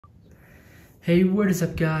Hey, what is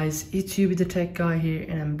up guys, it's you, the tech guy here,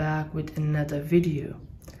 and I'm back with another video.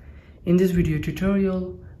 In this video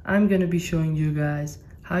tutorial, I'm gonna be showing you guys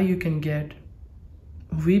how you can get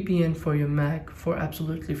VPN for your Mac for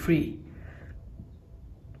absolutely free.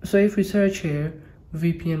 So if we search here,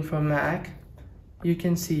 VPN for Mac, you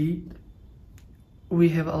can see we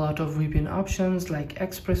have a lot of VPN options like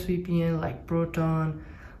ExpressVPN, like Proton,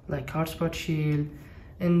 like Hotspot Shield,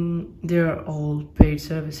 and they are all paid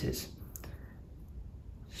services.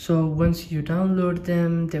 So once you download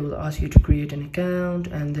them, they will ask you to create an account,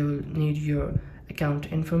 and they will need your account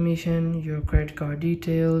information, your credit card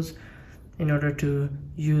details. In order to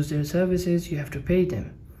use their services, you have to pay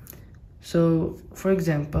them. So for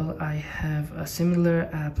example, I have a similar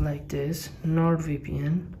app like this,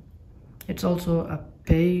 NordVPN. It's also a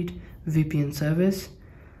paid VPN service.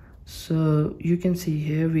 So you can see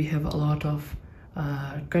here we have a lot of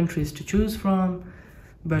countries to choose from,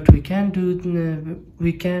 but we can't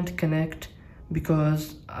connect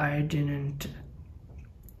because I didn't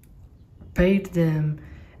pay them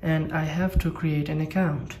and I have to create an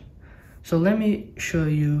account. So let me show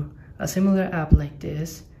you a similar app like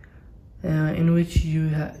this, in which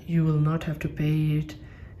you will not have to pay it,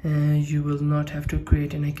 you will not have to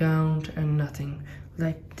create an account and nothing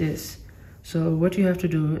like this. So what you have to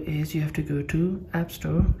do is you have to go to App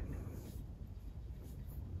Store.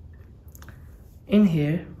 In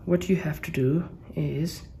here, what you have to do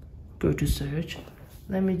is go to search.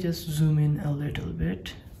 Let me just zoom in a little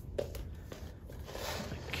bit.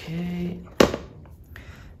 Okay,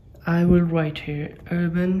 I will write here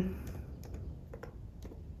Urban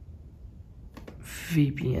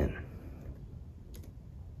VPN.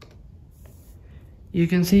 You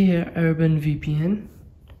can see here Urban VPN.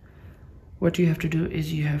 What you have to do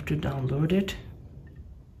is you have to download it.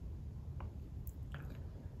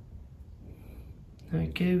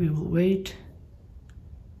 Okay, we will wait.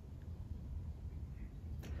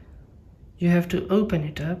 You have to open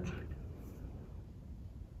it up.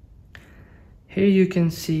 Here you can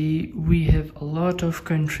see we have a lot of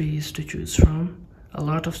countries to choose from, a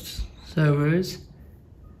lot of servers,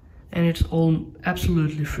 and it's all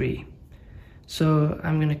absolutely free. So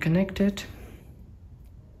I'm gonna connect it.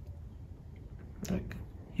 Look,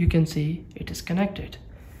 you can see it is connected.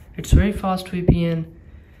 It's very fast VPN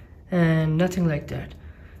and nothing like that.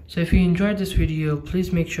 So if you enjoyed this video,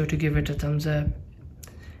 please make sure to give it a thumbs up,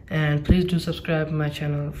 and please do subscribe to my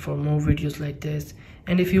channel for more videos like this.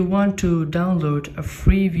 And if you want to download a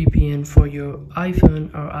free VPN for your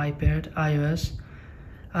iPhone or iPad, iOS,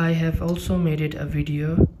 I have also made it a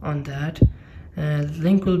video on that.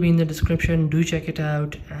 Link will be in the description. Do check it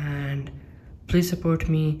out, and please support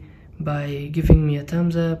me by giving me a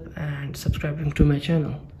thumbs up and subscribing to my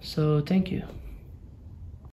channel. So thank you.